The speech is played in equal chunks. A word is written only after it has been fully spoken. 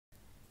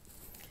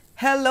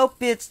Hello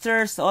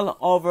pitsters all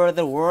over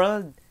the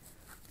world.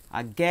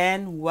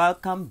 Again,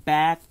 welcome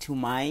back to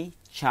my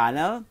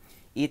channel.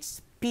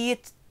 It's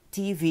Pit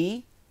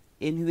TV,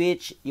 in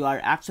which you are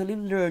actually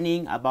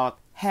learning about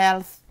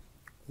health,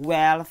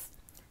 wealth,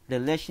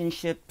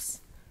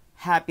 relationships,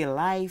 happy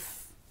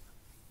life,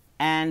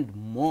 and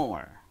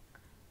more.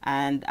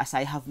 And as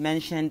I have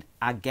mentioned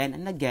again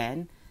and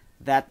again,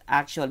 that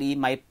actually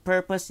my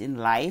purpose in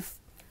life,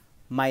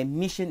 my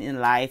mission in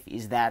life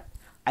is that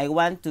I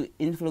want to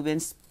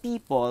influence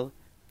people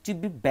to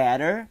be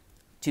better,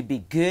 to be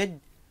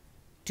good,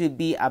 to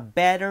be a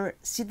better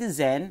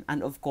citizen,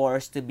 and of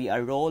course to be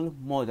a role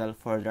model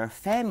for their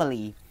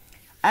family.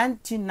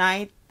 And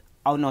tonight,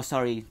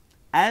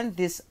 and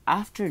this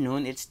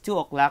afternoon, it's 2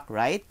 o'clock,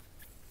 right?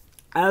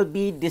 I'll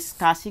be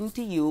discussing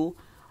to you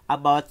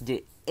about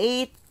the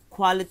 8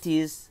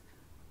 qualities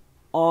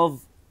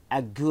of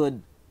a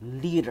good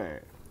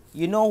leader.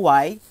 You know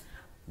why?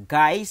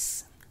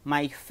 Guys,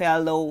 my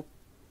fellow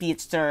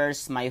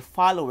pitsters, my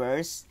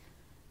followers,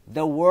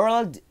 the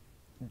world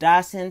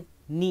doesn't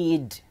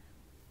need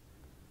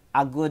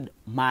a good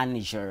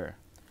manager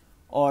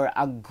or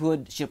a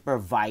good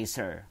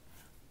supervisor,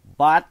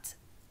 but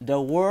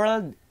the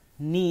world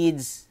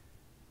needs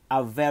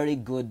a very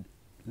good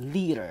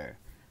leader,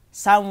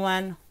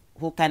 someone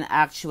who can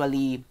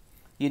actually,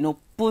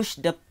 push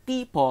the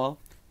people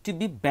to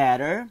be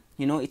better.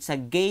 It's a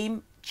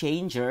game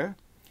changer.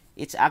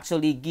 It's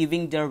actually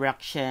giving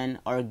direction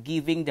or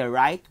giving the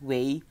right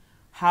way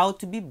how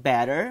to be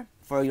better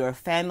for your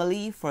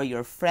family, for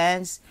your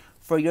friends,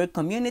 for your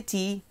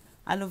community,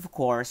 and of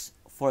course,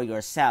 for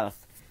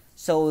yourself.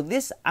 So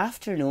this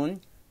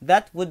afternoon,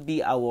 that would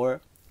be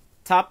our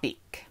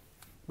topic.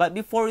 But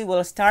before we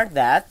will start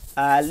that,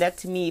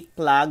 let me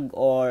plug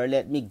or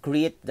let me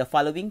greet the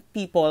following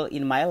people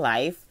in my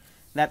life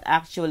that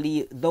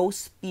actually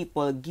those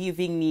people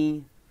giving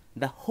me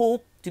the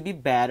hope to be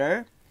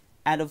better,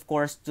 and of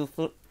course to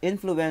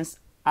influence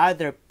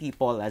other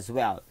people as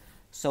well.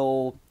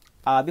 So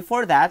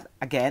before that,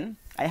 again,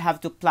 I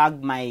have to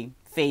plug my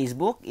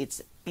Facebook.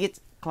 It's Pit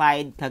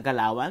Clyde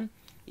Kagalawan.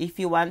 If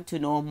you want to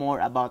know more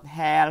about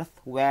health,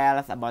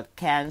 wealth, about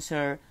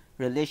cancer,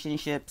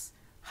 relationships,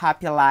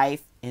 happy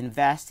life,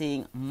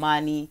 investing,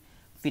 money,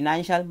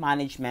 financial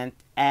management,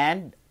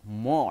 and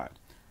more.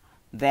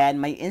 Then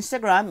my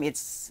Instagram,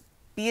 it's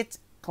Pit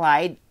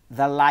Clyde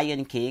the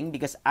Lion King,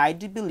 because I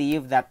do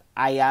believe that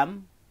I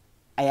am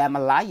a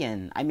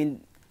lion. I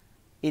mean,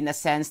 in a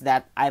sense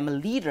that I'm a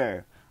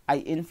leader. I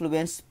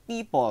influence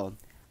people.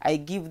 I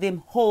give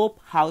them hope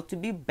how to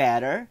be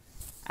better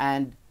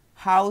and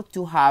how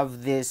to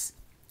have this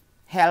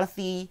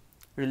healthy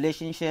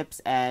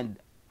relationships and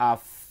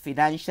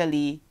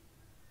financially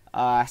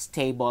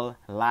stable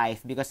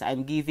life, because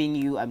I'm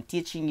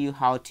teaching you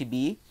how to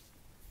be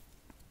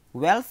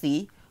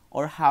wealthy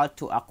or how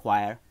to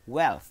acquire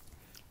wealth.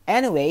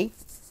 Anyway,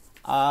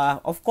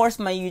 of course,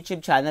 my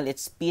YouTube channel,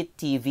 it's Pit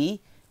TV.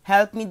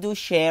 Help me do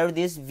share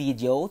this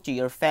video to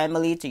your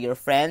family, to your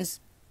friends,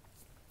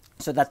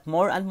 so that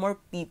more and more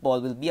people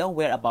will be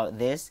aware about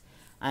this,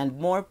 and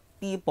more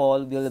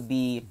people will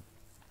be,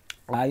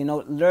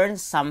 learn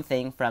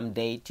something from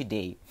day to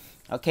day.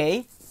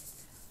 Okay?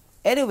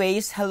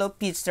 Anyways, hello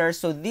pitsters.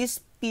 So these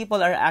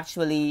people are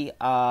actually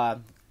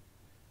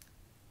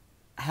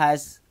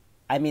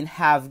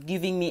have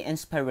given me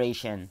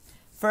inspiration.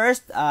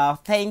 First,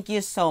 thank you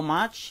so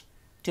much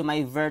to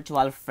my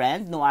virtual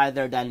friend, no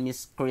other than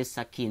Miss Chris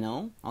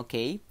Aquino.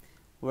 Okay,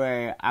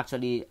 we're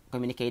actually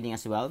communicating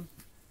as well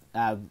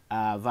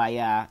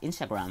via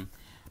Instagram.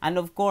 And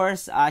of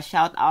course,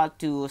 shout out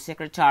to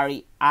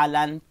Secretary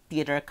Alan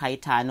Peter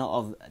Cayetano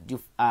of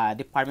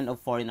Department of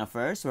Foreign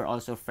Affairs. We're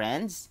also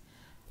friends.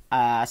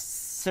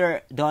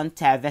 Sir Don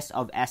Teves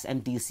of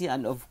SMDC,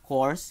 and of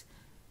course,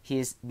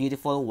 his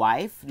beautiful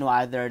wife, no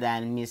other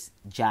than Miss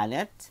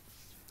Janet.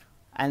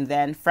 And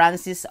then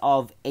Francis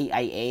of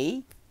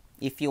AIA.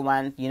 If you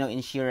want,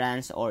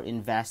 insurance or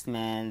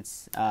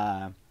investments,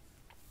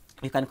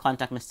 you can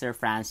contact Mr.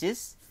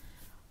 Francis.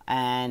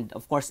 And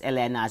of course,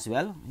 Elena as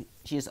well.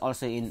 She is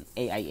also in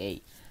AIA.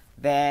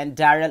 Then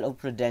Daryl of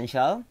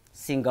Prudential,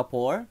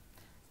 Singapore.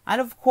 And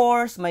of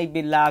course, my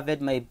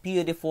beloved, my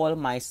beautiful,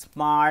 my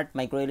smart,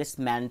 my greatest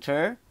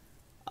mentor,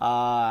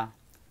 my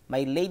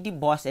lady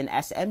boss in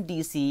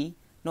SMDC,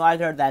 no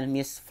other than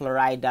Miss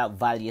Florida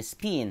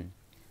Valle-Spin.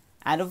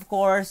 And of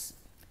course,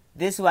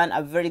 this one,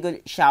 a very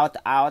good shout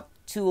out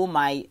to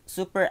my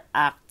super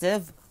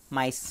active,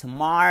 my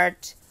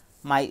smart,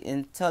 my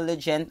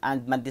intelligent,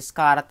 and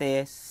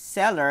madiskarte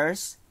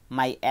sellers,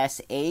 my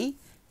SA,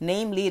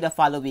 namely the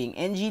following: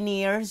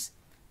 engineers,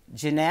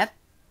 Jeanette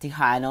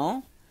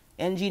Tijano,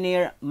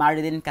 engineer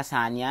Marilyn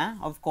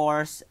Casanya, of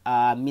course,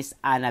 Miss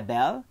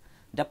Annabelle,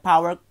 the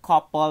power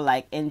couple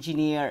like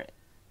engineer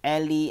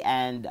Ellie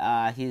and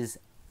his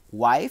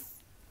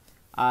wife,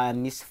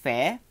 Miss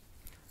Faye,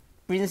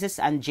 Princess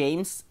and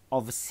James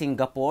of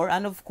Singapore,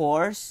 and of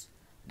course,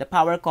 the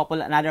power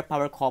couple, another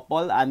power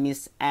couple,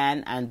 Miss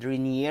Anne and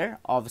Rainier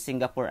of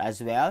Singapore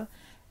as well,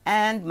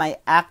 and my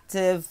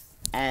active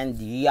and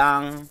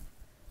young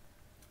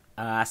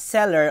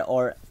seller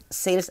or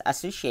sales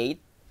associate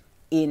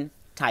in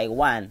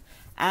Taiwan.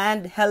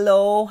 And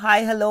hello,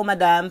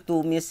 madam,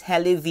 to Miss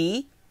Helly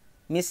V,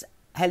 Miss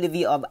Helly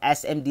V of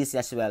SMDC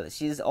as well.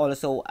 She's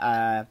also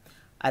an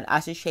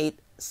associate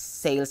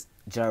sales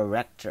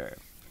director.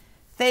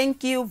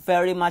 Thank you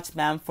very much,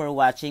 ma'am, for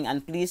watching,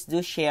 and please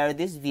do share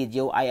this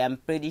video. I am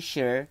pretty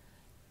sure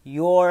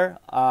your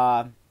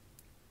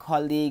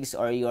colleagues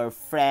or your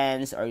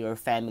friends or your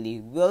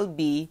family will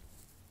be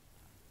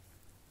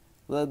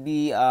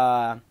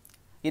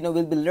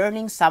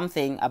learning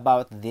something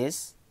about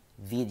this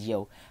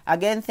video.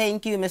 Again,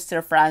 thank you,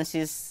 Mr.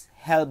 Francis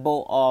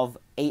Helbo of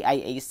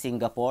AIA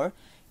Singapore.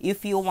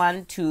 If you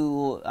want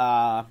to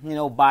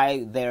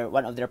buy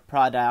one of their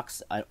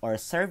products or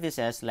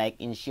services like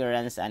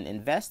insurance and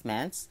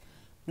investments,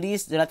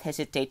 please do not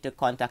hesitate to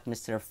contact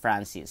Mr.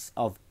 Francis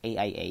of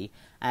AIA,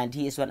 and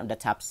he is one of the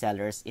top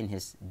sellers in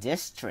his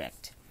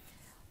district.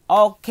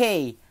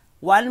 Okay,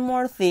 one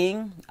more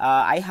thing.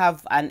 I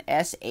have an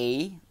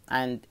SA,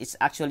 and it's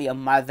actually a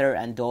mother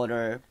and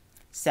daughter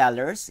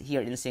sellers here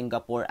in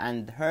Singapore,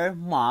 and her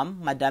mom,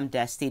 Madam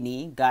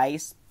Destiny.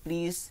 Guys,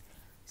 please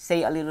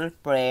say a little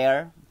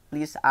prayer.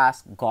 Please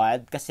ask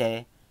God,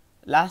 kasi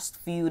last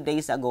few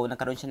days ago,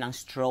 nagkaroon siya ng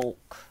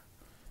stroke.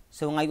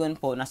 So, ngayon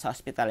po, nasa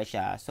hospital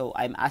siya. So,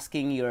 I'm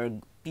asking your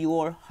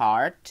pure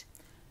heart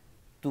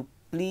to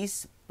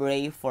please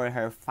pray for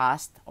her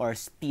fast or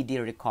speedy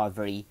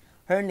recovery.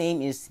 Her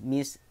name is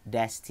Miss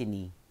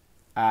Destiny,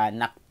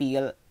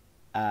 Nakpil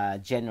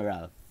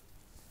General.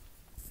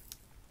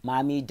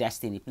 Mommy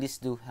Destiny, please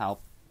do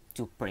help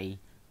to pray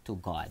to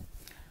God.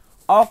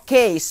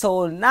 Okay,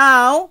 so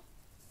now,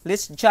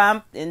 let's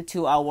jump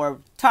into our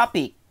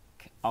topic,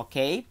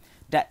 okay?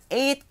 The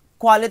 8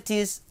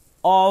 qualities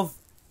of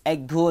a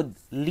good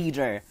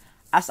leader.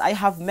 As I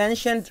have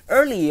mentioned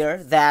earlier,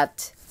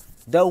 that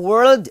the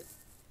world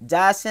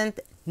doesn't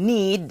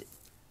need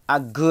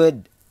a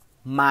good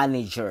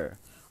manager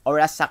or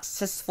a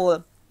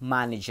successful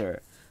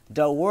manager.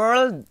 The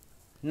world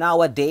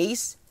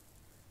nowadays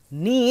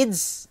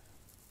needs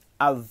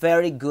a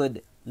very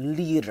good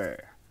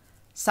leader.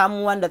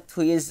 Someone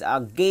who is a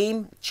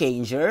game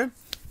changer,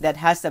 that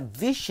has a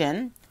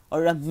vision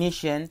or a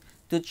mission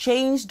to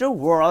change the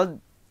world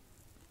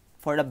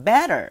for the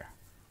better,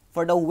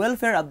 for the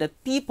welfare of the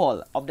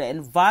people, of the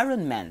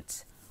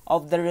environment,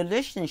 of the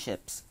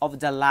relationships, of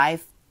the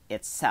life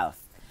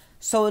itself.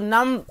 So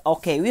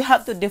we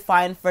have to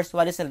define first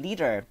what is a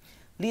leader.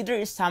 Leader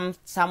is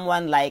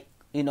someone like,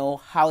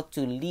 how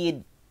to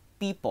lead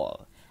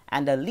people.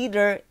 And a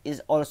leader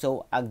is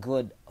also a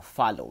good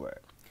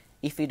follower.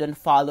 If you don't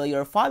follow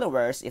your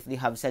followers, if they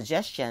have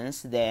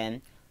suggestions,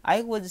 then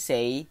I would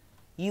say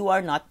you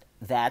are not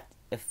that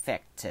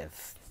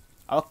effective.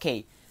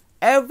 Okay,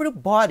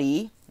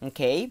 everybody,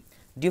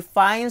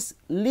 defines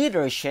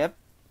leadership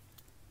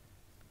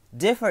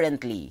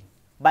differently.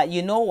 But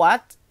you know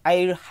what?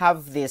 I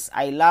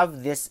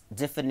love this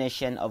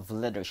definition of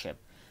leadership.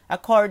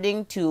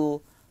 According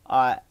to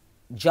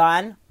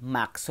John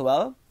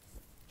Maxwell,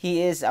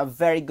 he is a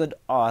very good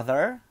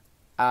author,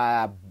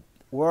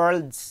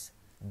 world's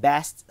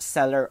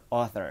bestseller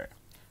author.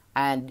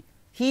 And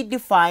he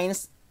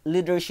defines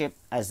leadership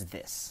as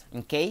this,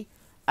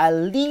 A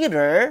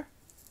leader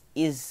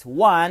is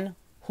one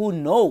who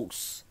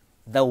knows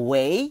the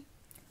way,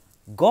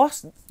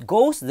 goes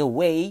the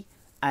way,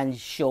 and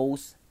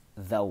shows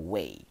the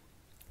way.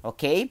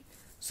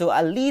 So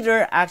a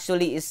leader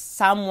actually is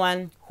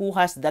someone who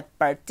has that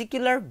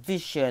particular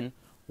vision,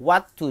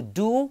 what to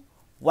do,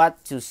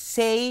 what to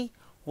say,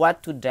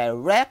 what to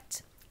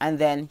direct, and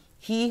then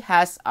he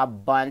has a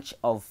bunch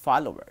of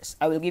followers.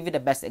 I will give you the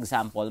best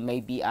example,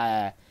 maybe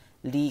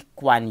Lee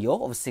Kuan Yew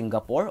of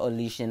Singapore or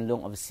Lee Hsien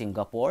Loong of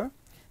Singapore.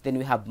 Then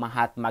we have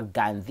Mahatma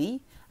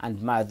Gandhi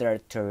and Mother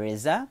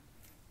Teresa.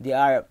 They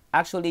are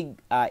actually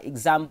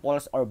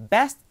examples or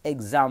best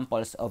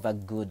examples of a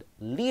good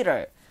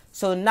leader.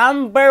 So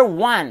number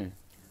 1,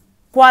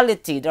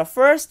 quality. The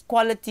first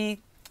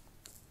quality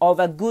of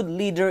a good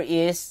leader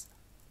is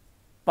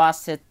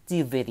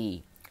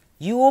positivity.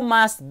 You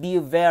must be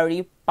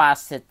very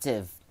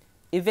positive.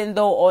 Even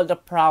though all the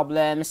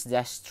problems,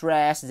 the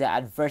stress, the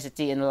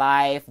adversity in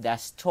life, the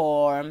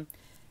storm,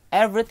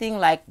 everything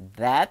like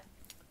that,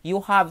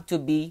 you have to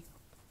be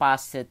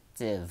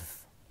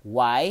positive.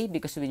 Why?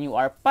 Because when you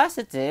are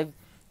positive,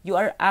 you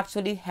are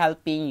actually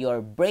helping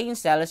your brain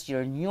cells,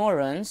 your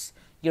neurons,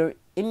 your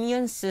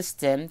immune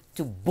system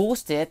to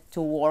boost it,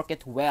 to work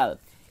it well.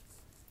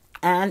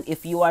 And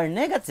if you are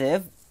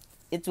negative,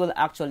 it will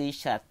actually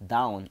shut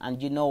down.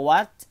 And you know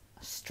what?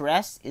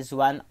 Stress is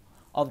one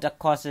of the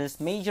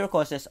major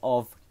causes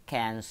of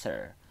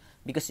cancer.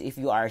 Because if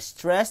you are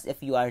stressed,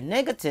 if you are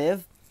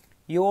negative,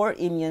 your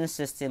immune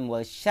system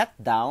will shut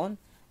down,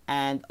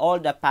 and all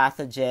the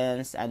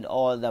pathogens and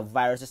all the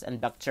viruses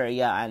and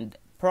bacteria and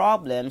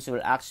problems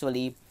will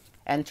actually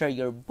enter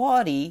your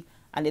body,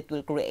 and it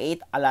will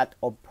create a lot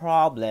of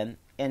problem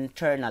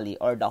internally,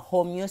 or the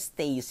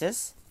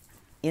homeostasis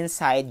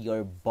inside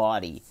your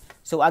body.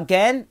 So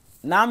again,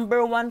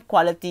 number one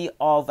quality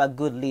of a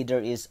good leader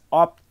is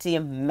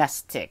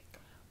optimistic,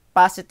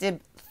 positive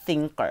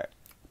thinker,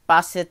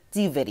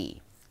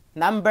 positivity.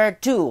 Number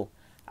two,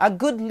 a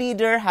good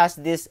leader has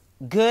this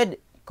good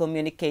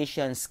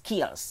communication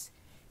skills.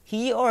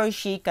 He or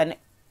she can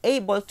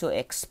able to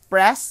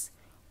express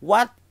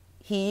what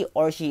he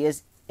or she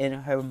is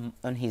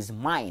on his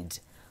mind.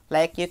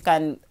 Like you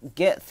can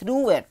get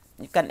through it.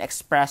 You can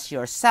express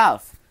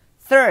yourself.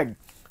 Third,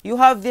 you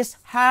have this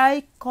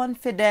high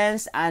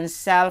confidence and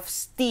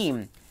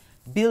self-esteem.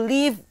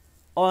 Believe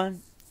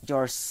on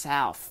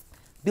yourself.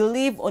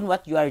 Believe on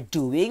what you are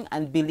doing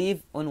and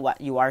believe on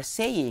what you are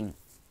saying.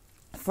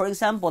 For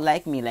example,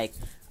 like me,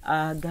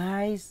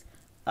 guys,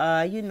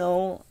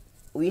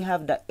 we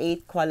have the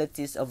 8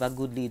 qualities of a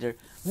good leader.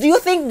 Do you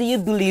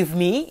believe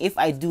me if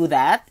I do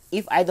that?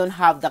 If I don't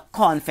have the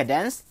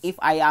confidence, if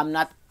I am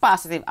not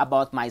positive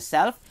about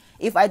myself,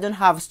 if I don't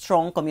have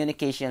strong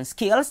communication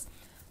skills,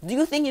 do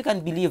you think you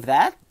can believe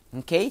that?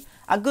 Okay?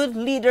 A good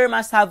leader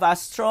must have a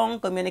strong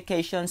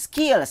communication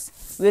skills,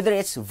 whether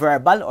it's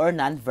verbal or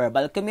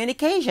non-verbal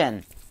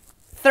communication.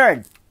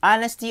 Third,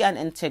 honesty and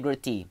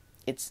integrity.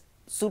 It's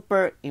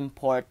super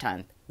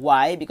important.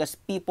 Why? Because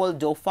people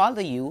do follow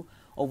you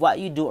of what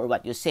you do or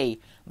what you say.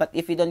 But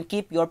if you don't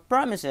keep your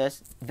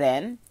promises,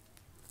 then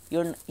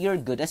you're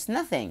good as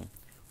nothing.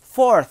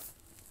 Fourth,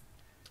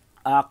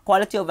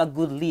 quality of a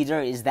good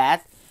leader is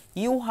that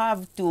you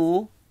have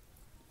to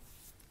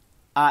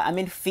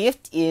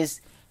fifth is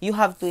you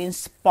have to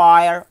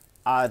inspire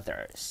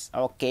others.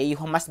 Okay, you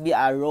must be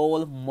a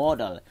role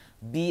model,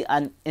 be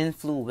an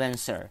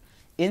influencer.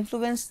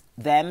 Influence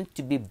them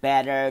to be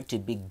better, to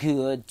be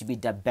good, to be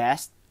the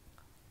best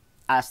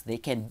as they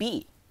can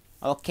be.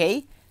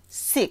 Okay,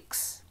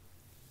 6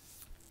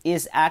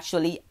 is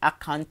actually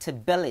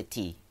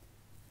accountability.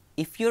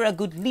 If you're a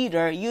good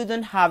leader, you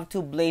don't have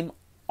to blame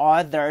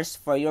others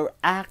for your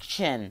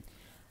action.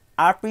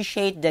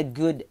 Appreciate the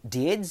good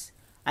deeds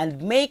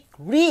and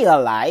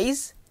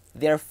realize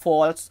their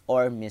faults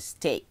or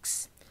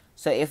mistakes.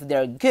 So if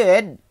they're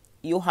good,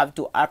 you have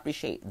to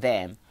appreciate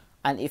them.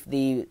 And if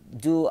they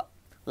do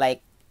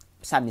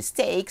some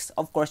mistakes,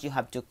 of course you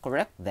have to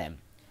correct them.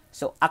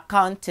 So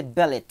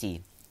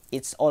accountability,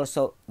 it's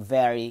also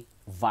very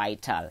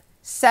vital.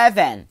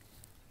 7,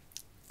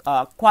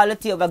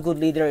 quality of a good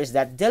leader is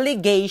that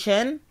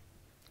delegation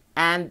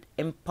and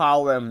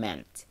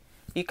empowerment.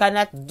 You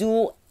cannot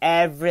do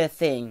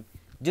everything.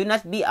 Do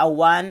not be a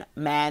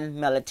one-man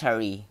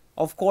military.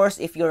 Of course,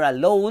 if you're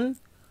alone,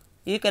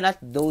 you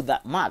cannot do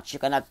that much. You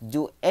cannot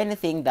do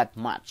anything that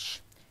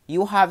much.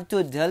 You have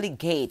to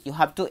delegate. You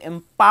have to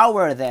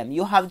empower them.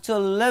 You have to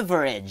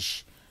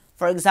leverage.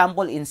 For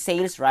example, in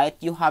sales, right,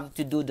 you have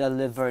to do the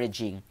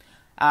leveraging.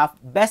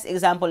 Best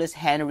example is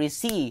Henry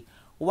C.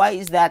 Why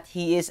is that?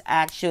 He is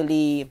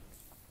actually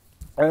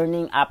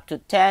earning up to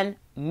 10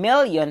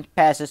 million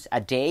pesos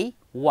a day.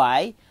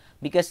 Why?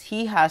 Because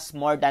he has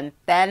more than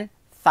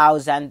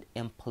 10,000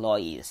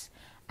 employees.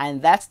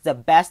 And that's the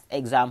best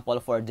example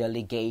for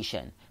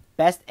delegation.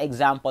 Best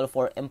example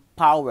for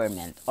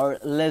empowerment or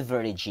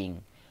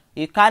leveraging.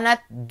 You cannot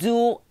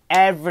do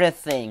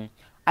everything.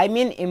 I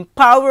mean,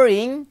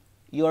 empowering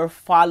your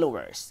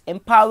followers,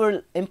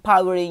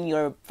 empowering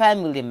your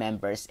family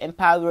members,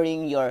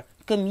 empowering your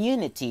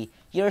community,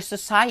 your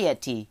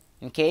society,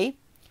 okay?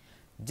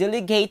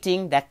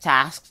 Delegating the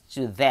tasks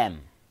to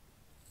them.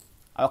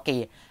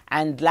 Okay,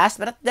 and last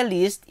but not the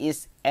least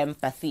is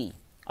empathy.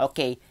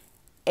 Okay,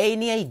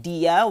 any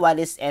idea what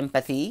is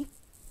empathy?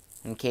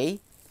 Okay,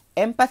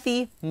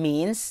 empathy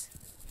means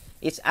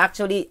it's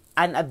actually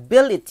an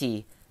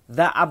ability,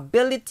 the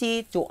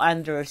ability to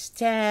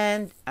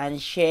understand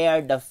and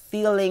share the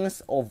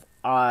feelings of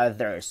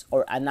others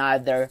or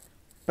another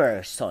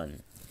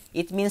person.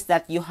 It means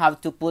that you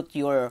have to put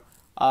your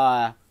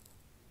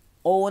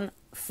own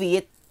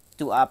feet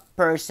to a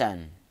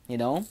person, you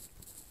know.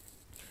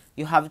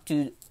 You have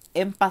to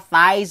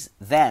empathize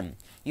them.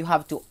 You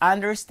have to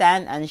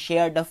understand and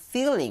share the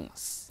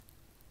feelings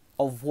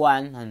of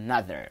one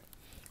another.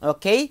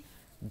 Okay?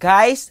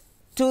 Guys,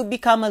 to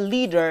become a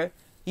leader,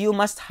 you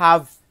must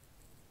have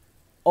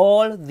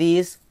all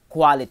these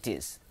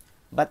qualities.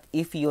 But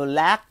if you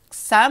lack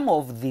some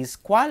of these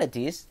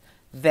qualities,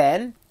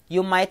 then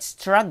you might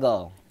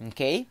struggle.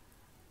 Okay?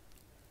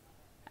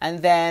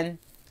 And then,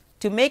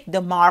 to make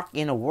the mark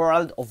in a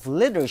world of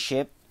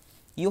leadership,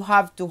 you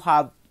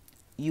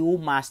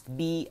must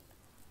be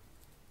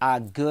a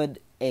good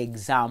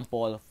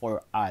example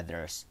for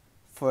others,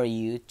 for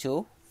you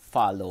to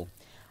follow.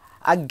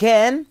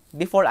 Again,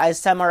 before I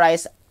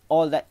summarize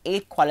all the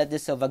 8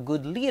 qualities of a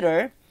good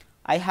leader,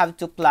 I have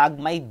to plug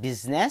my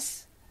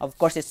business. Of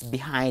course, it's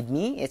behind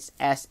me. It's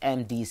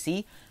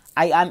SMDC.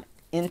 I am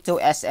into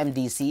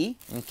SMDC.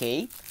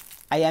 Okay,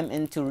 I am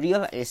into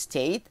real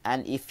estate,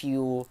 and if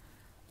you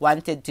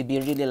wanted to be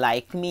really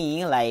like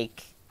me,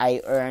 like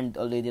I earned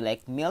already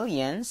like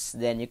millions,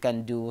 then you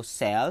can do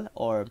sell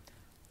or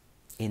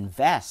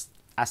invest.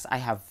 As I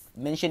have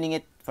mentioning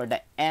it for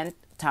the nth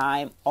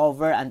time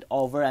over and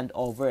over and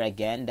over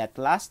again, that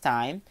last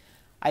time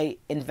I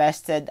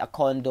invested a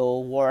condo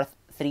worth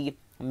 $3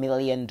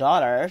 million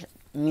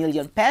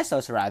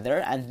pesos rather,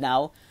 and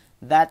now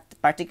that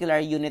particular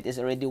unit is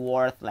already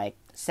worth like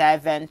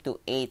 7 to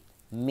 8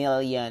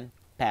 million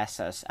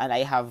pesos. And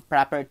I have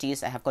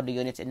properties, I have condo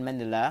units in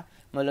Manila,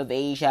 Mall of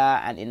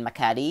Asia, and in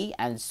Makati,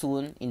 and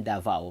soon in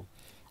Davao.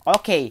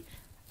 Okay,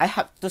 I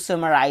have to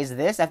summarize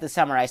this. I have to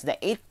summarize the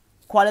 8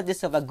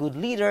 qualities of a good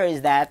leader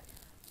is that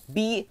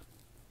be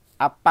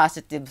a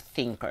positive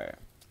thinker.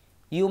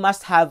 You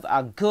must have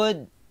a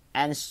good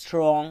and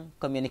strong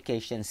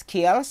communication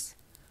skills,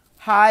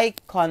 high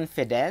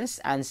confidence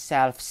and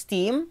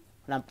self-esteem.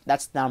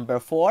 That's number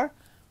 4.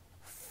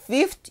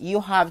 5th,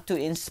 you have to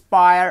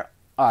inspire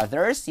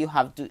others. You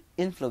have to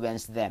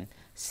influence them.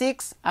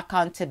 6,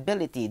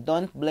 accountability.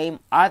 Don't blame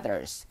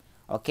others.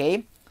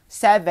 Okay?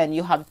 7,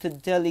 you have to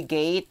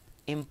delegate,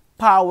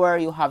 empower,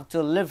 you have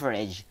to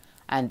leverage.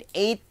 And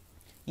 8,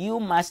 you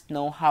must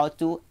know how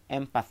to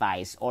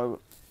empathize, or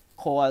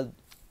called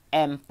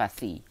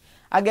empathy.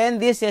 Again,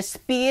 this is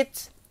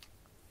Pete,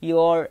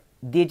 your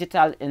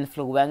digital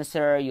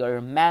influencer, your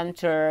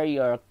mentor,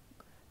 your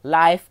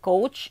life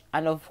coach,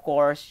 and of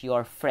course,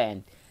 your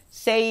friend,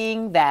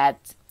 saying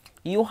that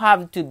you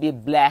have to be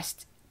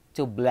blessed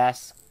to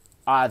bless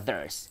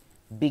others.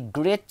 Be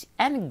grit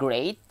and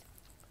great.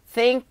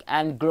 Think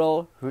and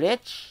grow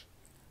rich.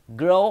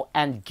 Grow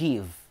and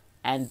give.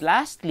 And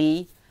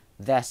lastly,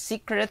 the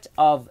secret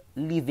of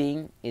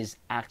living is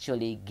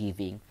actually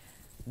giving.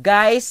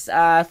 Guys,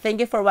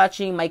 thank you for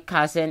watching my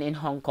cousin in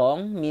Hong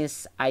Kong,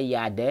 Miss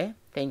Ayade.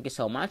 Thank you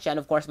so much. And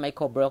of course, my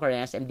co-broker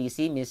in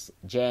SMDC, Miss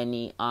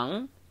Jenny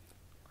Ang.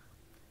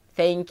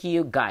 Thank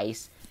you,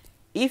 guys.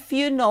 If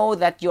you know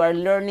that you are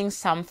learning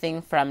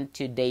something from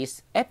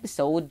today's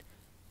episode,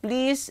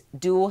 please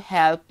do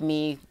help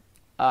me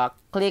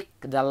click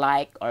the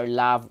like or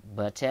love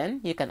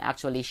button. You can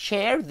actually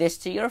share this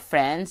to your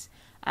friends.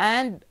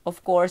 And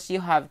of course,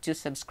 you have to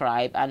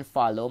subscribe and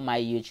follow my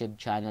YouTube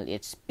channel.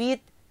 It's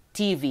Pete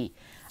TV.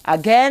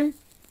 Again,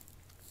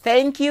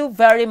 thank you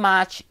very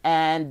much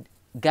and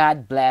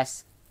God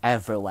bless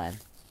everyone.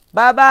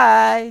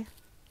 Bye-bye.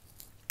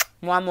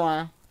 Mwah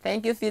mwah.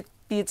 Thank you,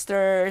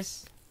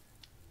 Pitsters.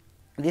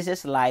 This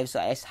is live, so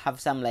I have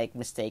some like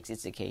mistakes.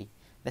 It's okay.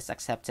 That's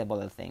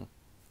acceptable, I think.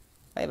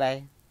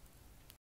 Bye-bye.